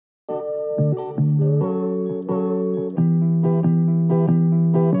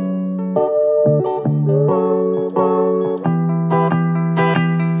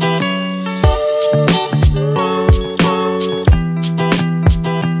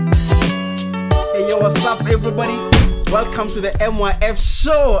What's up, everybody? Welcome to the MYF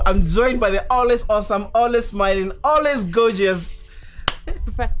show. I'm joined by the always awesome, always smiling, always gorgeous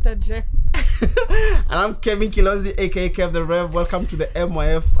Pastor Jem. And I'm Kevin Kilonzi, aka Kev the Rev. Welcome to the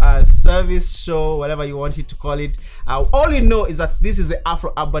MYF service show, whatever you want it to call it. All you know is that this is the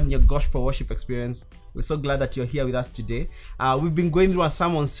Afro-Urban Your Gospel Worship Experience. We're so glad that you're here with us today. We've been going through a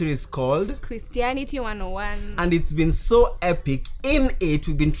sermon series called Christianity 101. And it's been so epic. In it,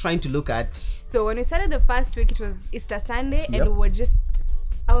 we've been trying to look at... So when we started the first week, it was Easter Sunday, and we were just...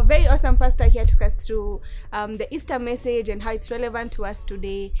 Our very awesome pastor here took us through the Easter message and how it's relevant to us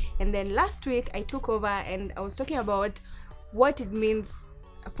today. And then last week, I took over and I was talking about what it means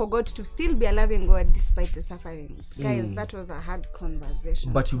for God to still be a loving God despite the suffering. Guys, that was a hard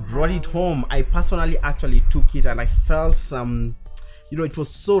conversation. But you brought it home. I personally actually took it and I felt some... You know, it was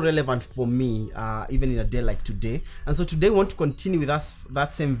so relevant for me, even in a day like today. And so today we want to continue with us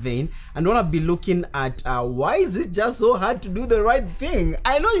that same vein. And we want to be looking at why is it just so hard to do the right thing?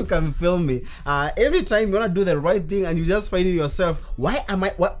 I know you can feel me. Every time you want to do the right thing and you just find in yourself, why am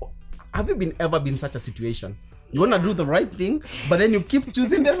I... What, have you ever been in such a situation? You want to do the right thing, but then you keep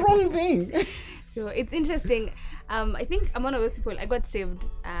choosing the wrong thing. So it's interesting. I think I'm one of those people. I got saved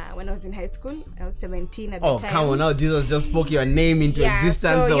when I was in high school. I was 17 at the time. Oh, come on now. Jesus just spoke your name into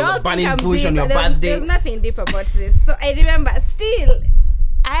existence. So there was a burning bush on your birthday. There's nothing deep about this. So I remember still,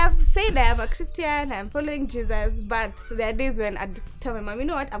 I have said I am a Christian, I'm following Jesus, but there are days when I'd tell my mom, you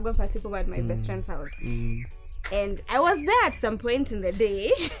know what, I'm going for a sleepover at my best friend's house. And I was there at some point in the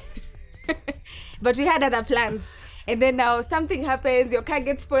day, but we had other plans. And then now something happens, your car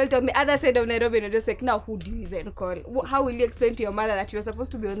gets spoiled on the other side of Nairobi, and you're just like, now who do you even call? How will you explain to your mother that you're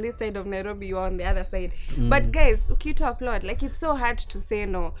supposed to be on this side of Nairobi, you're on the other side? But guys, ukitu applaud, like it's so hard to say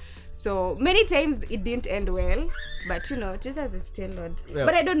no. So many times it didn't end well, but you know, Jesus is still Lord. Yeah.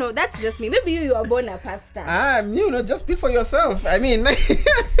 But I don't know, that's just me. Maybe you were born a pastor. You know, just speak for yourself. I mean,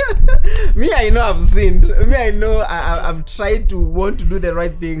 me, I know I've sinned. Me, I know I've tried to want to do the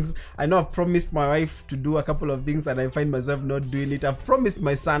right things. I know I've promised my wife to do a couple of things and I find myself not doing it. I've promised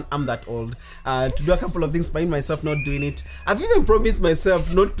my son, I'm that old, to do a couple of things, find myself not doing it. I've even promised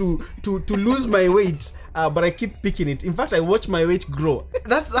myself not to lose my weight, but I keep picking it. In fact, I watch my weight grow.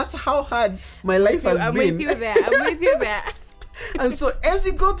 That's how hard my life has been. I'm with you there. And so as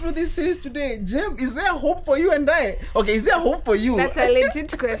you go through this series today, Jem, is there hope for you and I? Okay, is there hope for you? That's a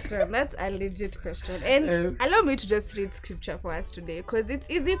legit question. And allow me to just read scripture for us today, because it's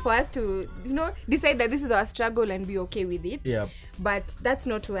easy for us to, you know, decide that this is our struggle and be okay with it. Yeah. But that's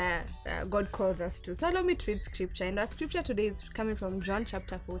not where God calls us to. So allow me to read scripture. And our scripture today is coming from John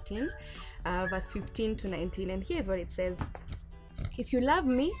chapter 14, verse 15 to 19. And here's what it says. If you love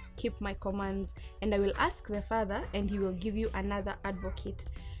me, keep my commands, and I will ask the Father, and he will give you another advocate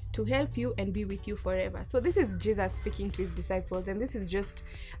to help you and be with you forever. So this is Jesus speaking to his disciples, and this is just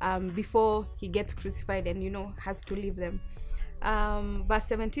before he gets crucified and, you know, has to leave them. Verse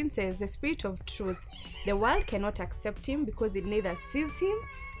 17 says, the Spirit of truth, the world cannot accept him because it neither sees him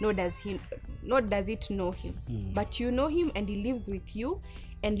nor does it know him. But you know him, and he lives with you,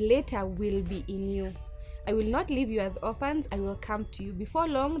 and later will be in you. I will not leave you as orphans, I will come to you. Before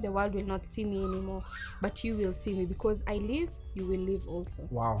long, the world will not see me anymore, but you will see me. Because I live, you will live also.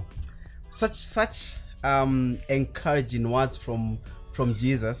 Wow. Such encouraging words from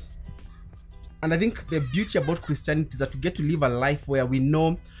Jesus. And I think the beauty about Christianity is that we get to live a life where we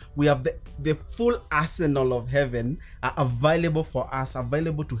know we have the full arsenal of heaven available for us,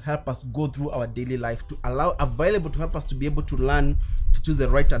 available to help us go through our daily life, available to help us to be able to learn to choose the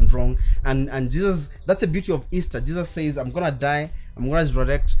right and wrong. And Jesus, that's the beauty of Easter. Jesus says, I'm gonna die, I'm gonna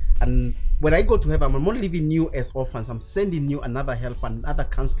resurrect, and when I go to heaven, I'm not leaving you as orphans. I'm sending you another helper, another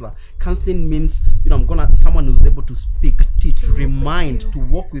counselor. Counseling means, you know, someone who's able to speak, teach, remind, to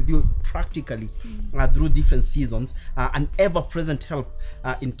walk with you practically through different seasons, an ever-present help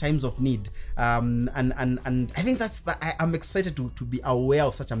in times of need. And I think I'm excited to be aware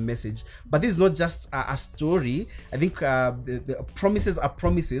of such a message. But this is not just a story. I think the promises are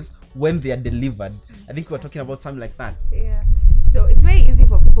promises when they are delivered. I think we're talking about something like that. Yeah. So it's very easy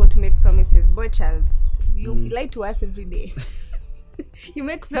for people to make promises. Boy, child, you lie to us every day. You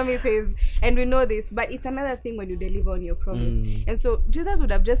make promises, and we know this, but it's another thing when you deliver on your promise. And so Jesus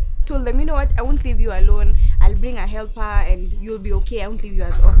would have just told them, you know what, I won't leave you alone. I'll bring a helper, and you'll be okay. I won't leave you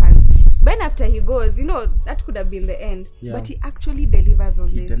as orphans. Then after he goes, that could have been the end. Yeah. But he actually delivers on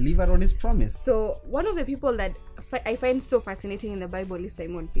this. He delivered on his promise. So one of the people that I find so fascinating in the Bible is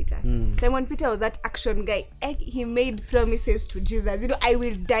Simon Peter. Simon Peter was that action guy. He made promises to Jesus. I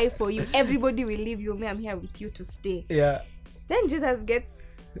will die for you. Everybody will leave you. Me, I'm here with you to stay. Yeah. Then Jesus gets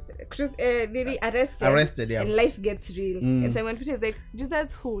really arrested, yeah. And life gets real. And Simon Peter is like,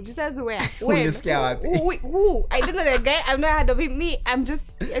 Jesus who? Jesus where? When? Who? I don't know the guy. I've not heard of him.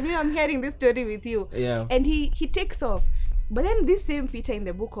 I'm hearing this story with you. Yeah. And he takes off. But then this same Peter in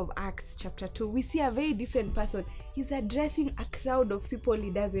the book of Acts chapter 2, we see a very different person. He's addressing a crowd of people he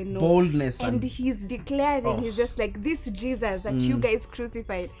doesn't know. Boldness. And he's declaring, he's just like, this Jesus that you guys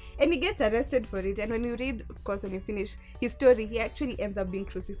crucified. And he gets arrested for it. And when you read, of course, when you finish his story, he actually ends up being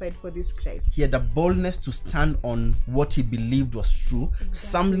crucified for this Christ. He had the boldness to stand on what he believed was true. Exactly.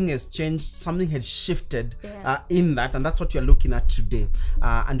 Something has changed. Something has shifted in that. And that's what you're looking at today.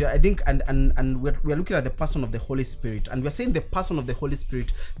 And I think, and we're looking at the person of the Holy Spirit. And we're saying the person of the Holy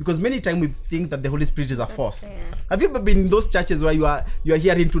Spirit because many times we think that the Holy Spirit is a force. Yeah. Have you ever been in those churches where you are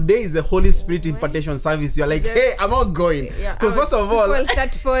hearing today is the Holy Spirit impartation service? You're like, hey, I'm not going. Because first of all, people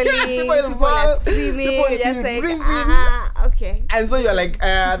start falling, people are screaming, just like, okay. And so you're like,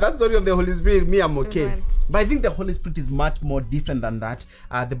 that's story of the Holy Spirit, me, I'm okay. Right. But I think the Holy Spirit is much more different than that.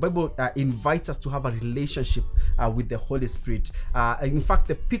 The Bible invites us to have a relationship with the Holy Spirit. In fact,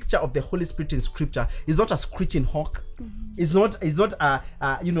 the picture of the Holy Spirit in Scripture is not a screeching hawk. It's not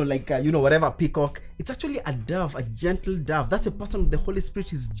whatever peacock. It's actually a dove, a gentle dove. That's a person of the Holy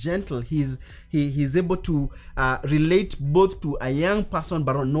Spirit. Is gentle. He's able to relate both to a young person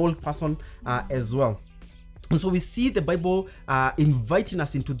but an old person as well. And so we see the Bible inviting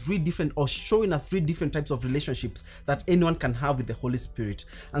us into showing us three different types of relationships that anyone can have with the Holy Spirit.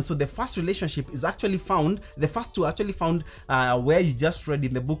 And so the first relationship is actually found, the first two are actually found where you just read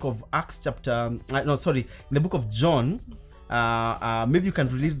in the book of Acts in the book of John. Maybe you can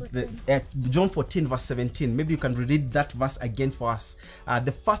read John 14 verse 17. Maybe you can read that verse again for us.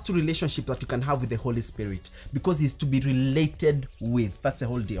 The first two relationships that you can have with the Holy Spirit, because he's to be related with. That's the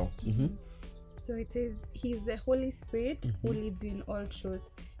whole deal. So it says, he's the Holy Spirit who leads you in all truth.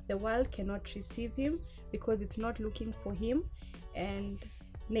 The world cannot receive him because it's not looking for him, and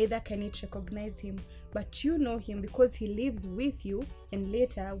neither can it recognize him. But you know him because he lives with you and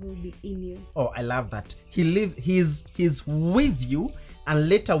later will be in you. Oh, I love that. He's with you and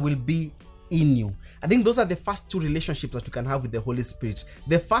later will be in you. I think those are the first two relationships that you can have with the Holy Spirit.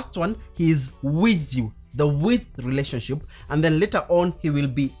 The first one, he is with you, the with relationship, and then later on he will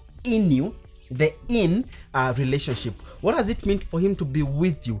be in you, the in relationship. What does it mean for him to be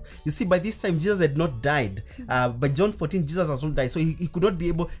with you? You see, by this time Jesus had not died. By John 14, Jesus has not died, so he could not be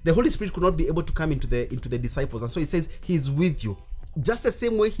able, the Holy Spirit could not be able to come into the disciples. And so he says he's with you, just the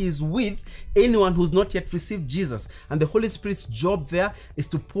same way he is with anyone who's not yet received Jesus. And the Holy Spirit's job there is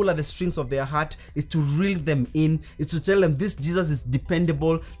to pull at the strings of their heart, is to reel them in, is to tell them this Jesus is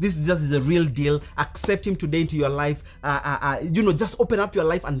dependable, this Jesus is a real deal, accept him today into your life. Just open up your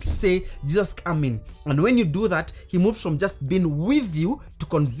life and say, Jesus, come in. And when you do that, he moves from just being with you to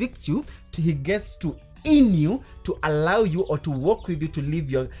convict you to he gets to in you to allow you or to walk with you to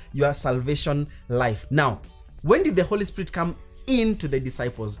live your salvation life. Now, when did the Holy Spirit come into the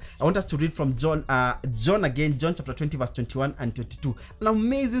disciples? I want us to read from John again, John chapter 20 verse 21 and 22. An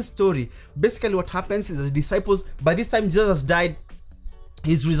amazing story. Basically what happens is the disciples, by this time Jesus died,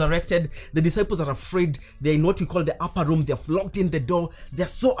 he's resurrected. The disciples are afraid. They're in what we call the upper room. They're locked in the door. They're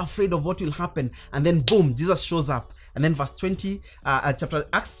so afraid of what will happen. And then boom, Jesus shows up. And then verse 20, John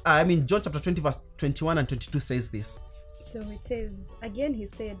chapter 20 verse 21 and 22 says this. So it says, again he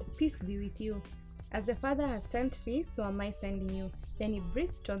said, peace be with you. As the Father has sent me, so am I sending you. Then he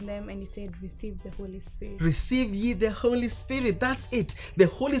breathed on them and he said, receive the Holy Spirit. Receive ye the Holy Spirit. That's it. The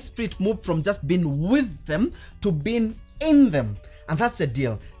Holy Spirit moved from just being with them to being in them. And that's the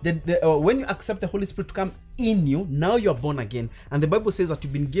deal. When you accept the Holy Spirit to come in you, now you're born again. And the Bible says that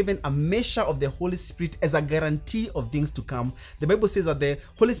you've been given a measure of the Holy Spirit as a guarantee of things to come. The Bible says that the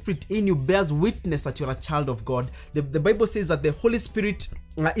Holy Spirit in you bears witness that you're a child of God. The Bible says that the Holy Spirit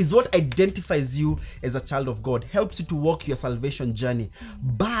is what identifies you as a child of God, helps you to walk your salvation journey.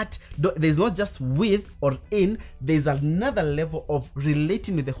 But there's not just with or in, there's another level of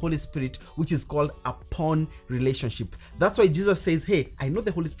relating with the Holy Spirit, which is called upon relationship. That's why Jesus says, hey, I know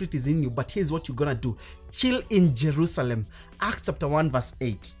the Holy Spirit is in you, but here's what you're gonna do. Chill in Jerusalem. Acts chapter 1 verse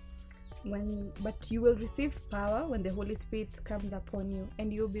 8. But you will receive power when the Holy Spirit comes upon you,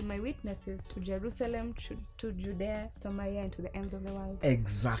 and you will be my witnesses to Jerusalem, to Judea, Samaria, and to the ends of the world.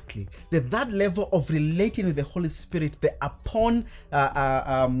 Exactly. That level of relating with the Holy Spirit, the upon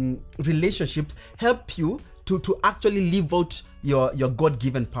relationships help you to actually live out your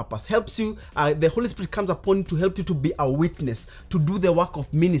God-given purpose. Helps you, the Holy Spirit comes upon you to help you to be a witness, to do the work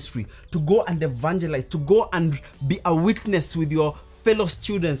of ministry, to go and evangelize, to go and be a witness with your fellow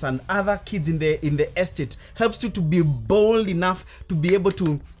students and other kids in the estate. Helps you to be bold enough to be able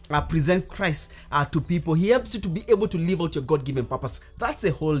to present Christ to people. He helps you to be able to live out your God-given purpose. That's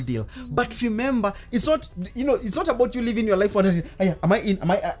the whole deal. But remember, it's not, it's not about you living your life wondering, am I in?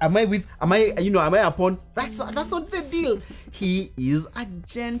 Am I with? Am I upon? That's not the deal. He is a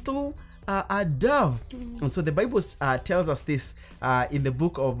gentle a dove. And so the Bible tells us this in the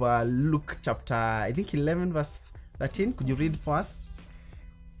book of Luke chapter, I think 11 verse 13. Could you read for us?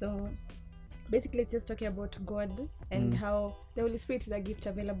 So basically it's just talking about God and how the Holy Spirit is a gift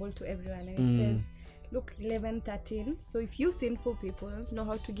available to everyone. And it says, Luke 11:13. So if you sinful people know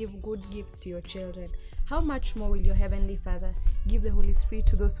how to give good gifts to your children, how much more will your heavenly Father give the Holy Spirit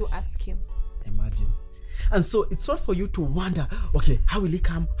to those who ask him? Imagine. And so it's not for you to wonder, okay, how will he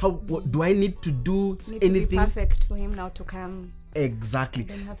come? What do I need to do anything? To be perfect for him now to come. Exactly. I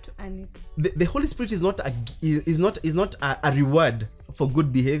don't have to earn it. The Holy Spirit is not a reward for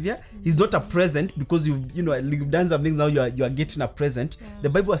good behavior. He's not a present because you've done some things, now you are getting a present. The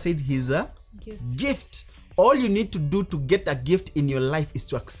Bible has said he's a gift. All you need to do to get a gift in your life is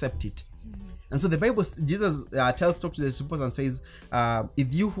to accept it. And so the Bible, Jesus talks to the disciples and says,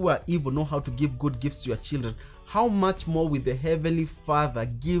 if you who are evil know how to give good gifts to your children, how much more will the Heavenly Father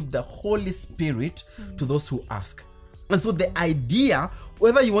give the Holy Spirit to those who ask? And so the idea,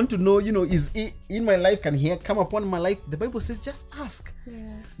 whether you want to know, is in my life, can he come upon my life? The Bible says, just ask.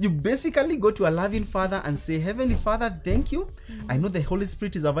 Yeah. You basically go to a loving Father and say, Heavenly Father, thank you. I know the Holy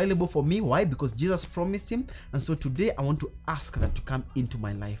Spirit is available for me. Why? Because Jesus promised him. And so today I want to ask that to come into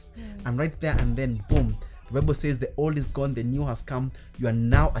my life. And right there and then, boom. The Bible says the old is gone, the new has come. You are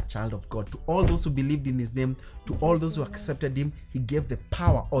now a child of God. To all those who believed in his name, to all those who accepted him, he gave the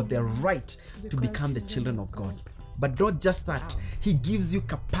power or the right to become the children of God. But not just that, he gives you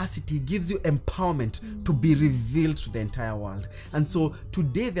capacity, he gives you empowerment to be revealed to the entire world. And so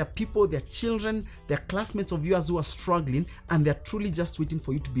today there are people, there are children, there are classmates of yours who are struggling, and they're truly just waiting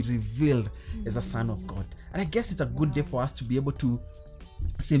for you to be revealed as a son of God. And I guess it's a good day for us to be able to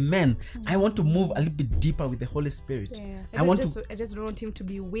say, man, I want to move a little bit deeper with the Holy Spirit. I just don't want him to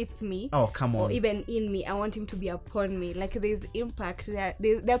be with me. Oh, come on. Or even in me. I want him to be upon me. Like, there's impact. There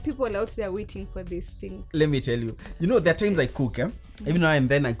are people out there waiting for this thing. Let me tell you. There are times I cook. Every now and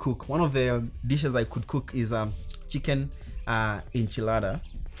then I cook. One of the dishes I could cook is chicken enchilada.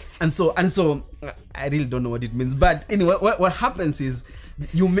 And so I really don't know what it means. But anyway, what happens is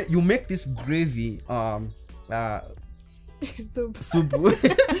you make this gravy soup.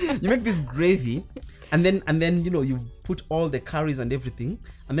 You make this gravy, and then you put all the curries and everything,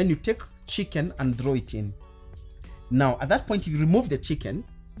 and then you take chicken and throw it in. Now at that point, if you remove the chicken,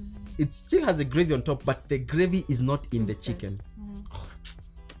 it still has a gravy on top, but the gravy is not in the chicken.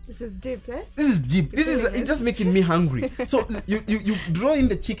 This is deep, eh? This is deep. It's just making me hungry. So you draw in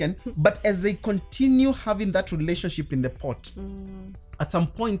the chicken, but as they continue having that relationship in the pot, at some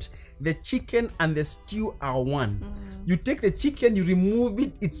point the chicken and the stew are one. You take the chicken, you remove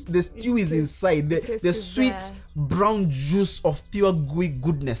it, the stew is inside. The sweet brown juice of pure gooey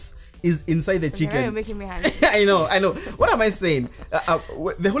goodness is inside the chicken. You're making me hungry. I know. What am I saying?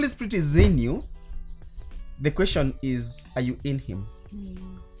 The Holy Spirit is in you. The question is, are you in him?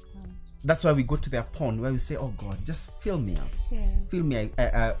 That's why we go to the upon, where we say, oh God, just fill me up. Fill me.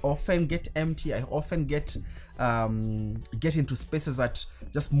 I often get empty. I often get into spaces that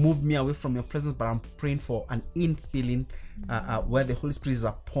just move me away from your presence, but I'm praying for an infilling where the Holy Spirit is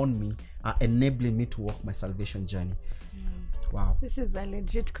upon me, enabling me to walk my salvation journey. Wow. This is a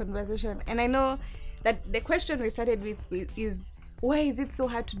legit conversation. And I know that the question we started with is, why is it so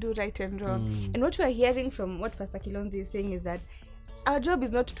hard to do right and wrong? And what we're hearing from what Pastor Kilonzi is saying is that our job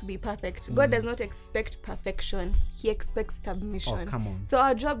is not to be perfect. God does not expect perfection. He expects submission. Oh, come on. So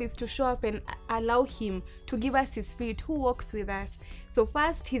our job is to show up and allow him to give us his Spirit who walks with us. So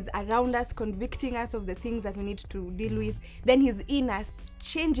first, he's around us, convicting us of the things that we need to deal with. Then he's in us,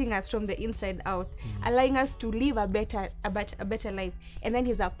 changing us from the inside out, allowing us to live a better life. And then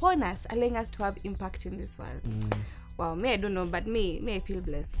he's upon us, allowing us to have impact in this world. wow, I don't know, but I feel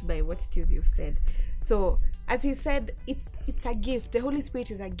blessed by what it is you've said. So as he said, it's a gift. The Holy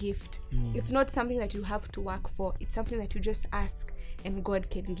Spirit is a gift. It's not something that you have to work for. It's something that you just ask and God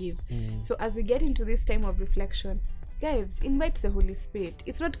can give. So as we get into this time of reflection, guys, invite the Holy Spirit.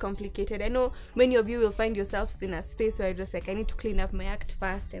 It's not complicated. I know many of you will find yourselves in a space where you're just like, I need to clean up my act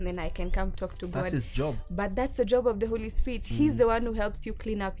first and then I can come talk to God. That's his job. But that's the job of the Holy Spirit. He's the one who helps you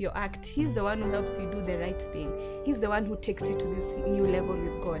clean up your act. He's the one who helps you do the right thing. He's the one who takes you to this new level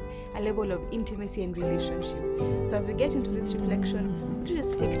with God, a level of intimacy and relationship. So as we get into this reflection, would you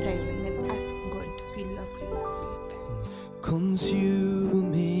just take time and then ask God to fill you up with His Spirit?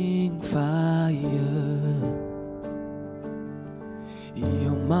 Consuming fire,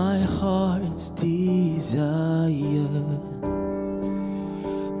 you're my heart's desire.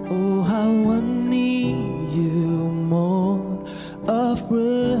 Oh, how I need you more. A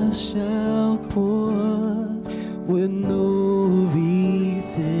fresh outpour with no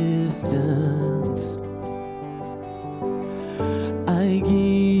resistance. I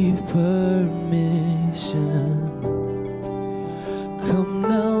give permission. Come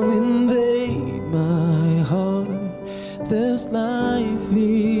now, invade my heart. This life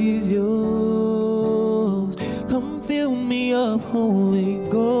is yours. Come fill me up, Holy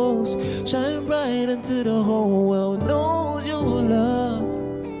Ghost. Shine bright into the whole world knows your love.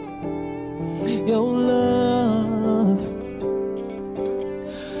 Your love.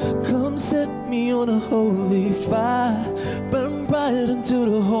 Come set me on a holy fire. Burn bright until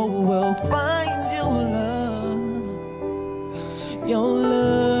the whole world finds your love. Your love.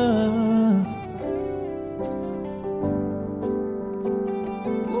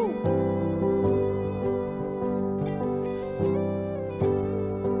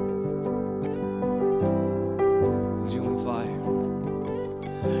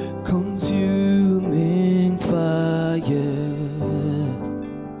 Consuming fire,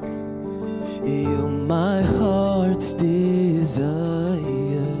 you're my heart's desire.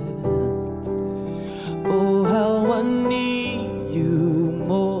 Oh, how I need you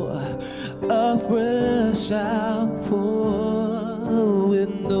more. A fresh outpour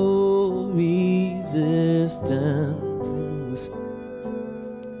with no resistance.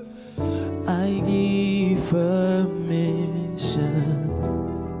 I give permission.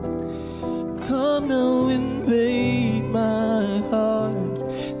 Come now, invade my heart.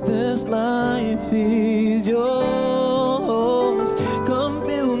 This life is yours. Come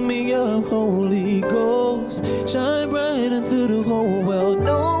fill me up, Holy Ghost. Shine bright into the whole world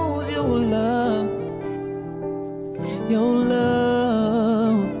knows your love. Your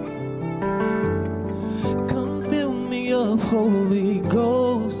love. Come fill me up, Holy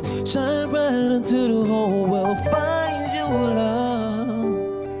Ghost. Shine bright into the whole world finds your love.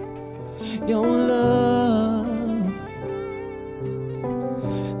 Your love.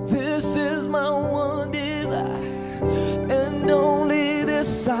 This is my one desire, and only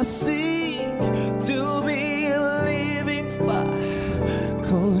this I seek, to be a living fire,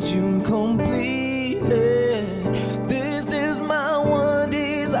 consume completely. This is my one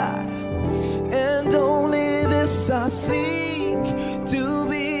desire, and only this I seek, to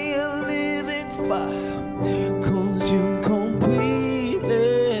be a living fire, consume completely.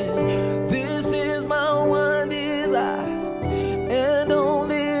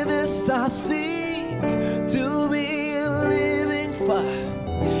 I seek to be a living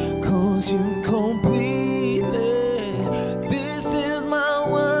fire, consume completely. This is my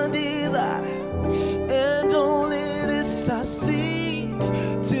one desire, and only this I seek,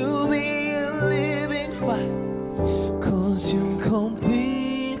 to be a living fire, consume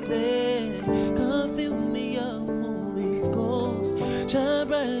completely. Come fill me up, Holy Ghost. Shine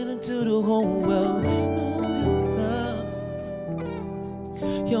bright into the whole world.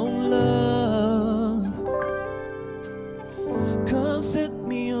 Your love. Come set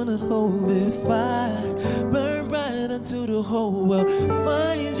me on a holy fire. Burn bright until the whole world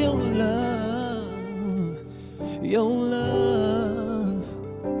finds your love. Your love.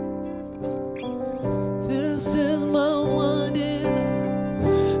 This is my one desire,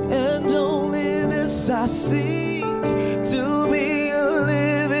 and only this I seek, to be a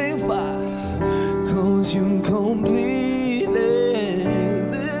living fire, consume completely.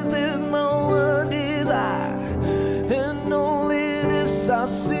 I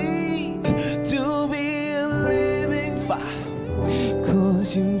seek to be a living fire,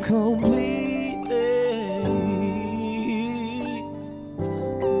 consume completely.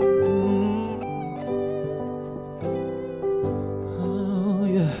 Oh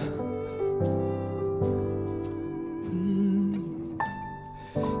yeah.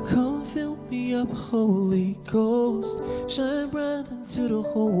 Come fill me up, Holy Ghost. the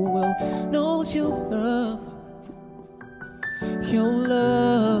whole world knows your love. Your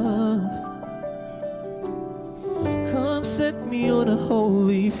love. Come set me on a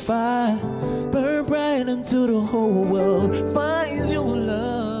holy fire, burn bright until the whole world finds your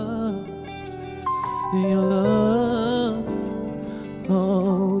love. Your love.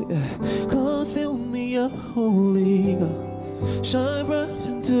 Oh yeah. Come fill me up, Holy God. Shine bright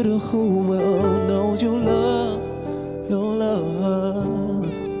until the whole world knows your love. Your love.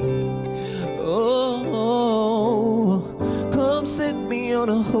 Oh, come set me on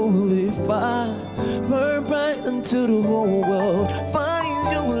a holy fire, burn bright until the whole world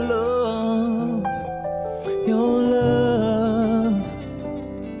finds your love. Your love.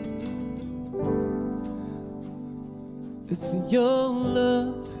 It's your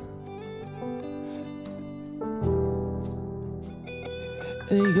love.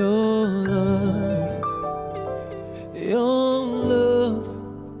 Your love. Your love.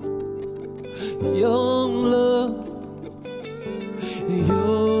 Your love.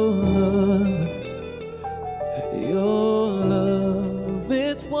 Your love. Your love.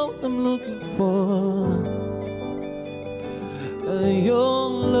 It's what I'm looking for. Your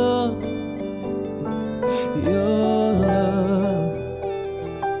love. Your love.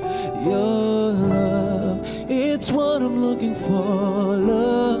 Your love. It's what I'm looking for.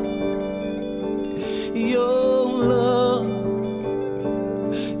 Love. Your love.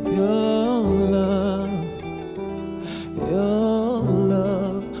 Your love. Your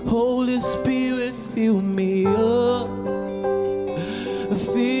love. Holy Spirit, fill me up.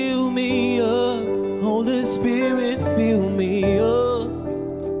 Fill me up. Holy Spirit, fill me up.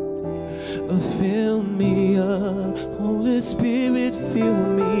 Fill me up. Holy Spirit, fill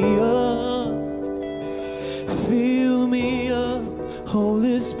me up. Fill me up.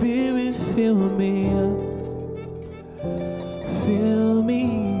 Holy Spirit, fill me up. Fill me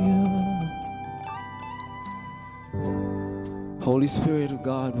up. Holy Spirit of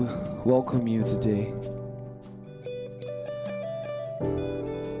God, we welcome you today.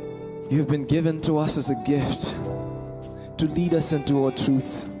 You have been given to us as a gift to lead us into all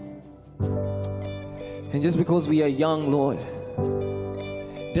truths. And just because we are young, Lord,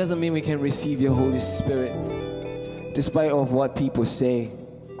 doesn't mean we can receive your Holy Spirit, despite of what people say.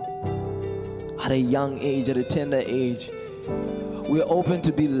 At a young age, at a tender age, we are open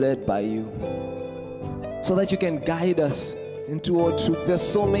to be led by you, so that you can guide us into all truth. There's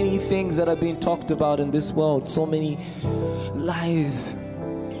so many things that are being talked about in this world, so many lies,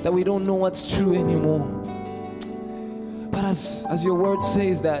 that we don't know what's true anymore. But as your word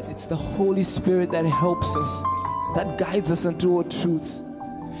says, that it's the Holy Spirit that helps us, that guides us into all truths.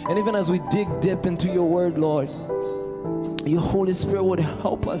 And even as we dig deep into your word, Lord, your Holy Spirit would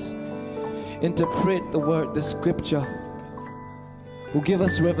help us interpret the word, the scripture, will give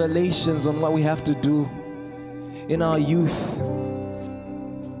us revelations on what we have to do in our youth.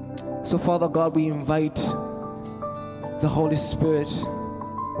 So Father God, we invite the Holy Spirit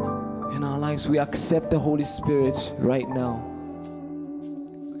in our lives. We accept the Holy Spirit right now.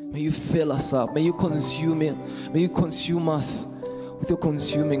 May you fill us up. May you consume it. May you consume us with your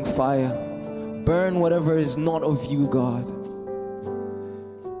consuming fire. Burn whatever is not of you, God,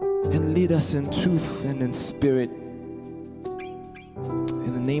 and lead us in truth and in spirit.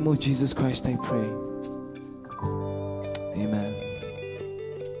 In the name of Jesus Christ, I pray. Amen.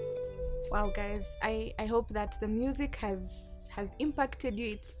 Wow, guys, I hope that the music has impacted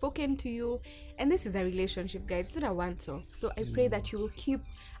you, it's spoken to you, and this is a relationship, guys. It's not a once-off. So I pray that you will keep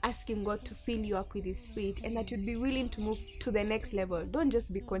asking God to fill you up with His Spirit, and that you'd be willing to move to the next level. Don't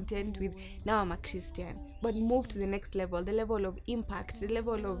just be content with, now I'm a Christian, but move to the next level, the level of impact, the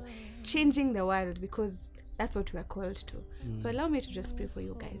level of changing the world, because that's what we are called to. So allow me to just pray for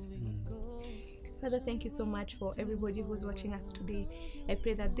you guys. Father, thank you so much for everybody who's watching us today. I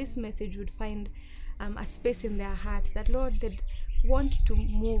pray that this message would find a space in their hearts, that Lord, they'd want to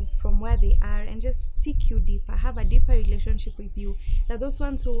move from where they are and just seek you deeper, have a deeper relationship with you. That those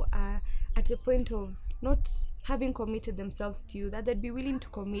ones who are at a point of not having committed themselves to you, that they'd be willing to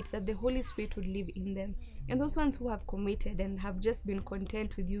commit, that the Holy Spirit would live in them. And those ones who have committed and have just been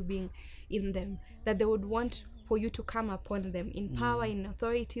content with you being in them, that they would want for you to come upon them in power, in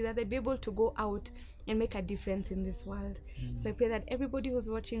authority, that they'd be able to go out and make a difference in this world. So I pray that everybody who's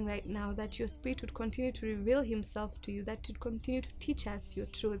watching right now, that your Spirit would continue to reveal Himself to you, that it would continue to teach us your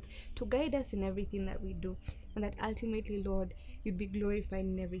truth, to guide us in everything that we do, and that ultimately, Lord, you'd be glorified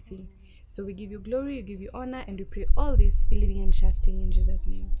in everything. So we give you glory, we give you honor, and we pray all this, believing and trusting in Jesus'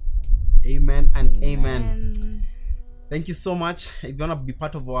 name. Amen and amen. Thank you so much. If you want to be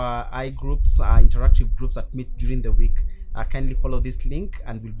part of our I groups, interactive groups that meet during the week, kindly follow this link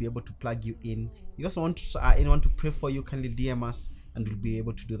and we'll be able to plug you in. If you also want anyone to pray for you, kindly DM us and we'll be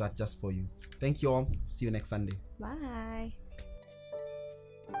able to do that just for you. Thank you all. See you next Sunday. Bye.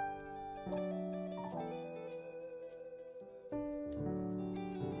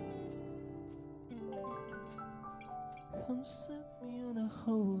 Come set me on a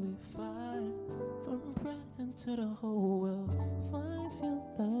holy fire, from breath into the whole world finds your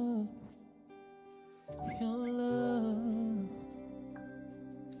love, your love.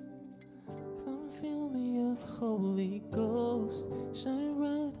 Come fill me up, Holy Ghost, shine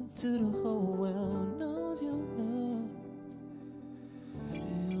right into the whole world knows your love, your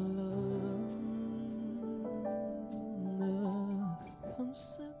love, love. Come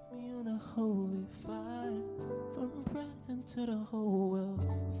set me on a holy fire, from breath into the whole world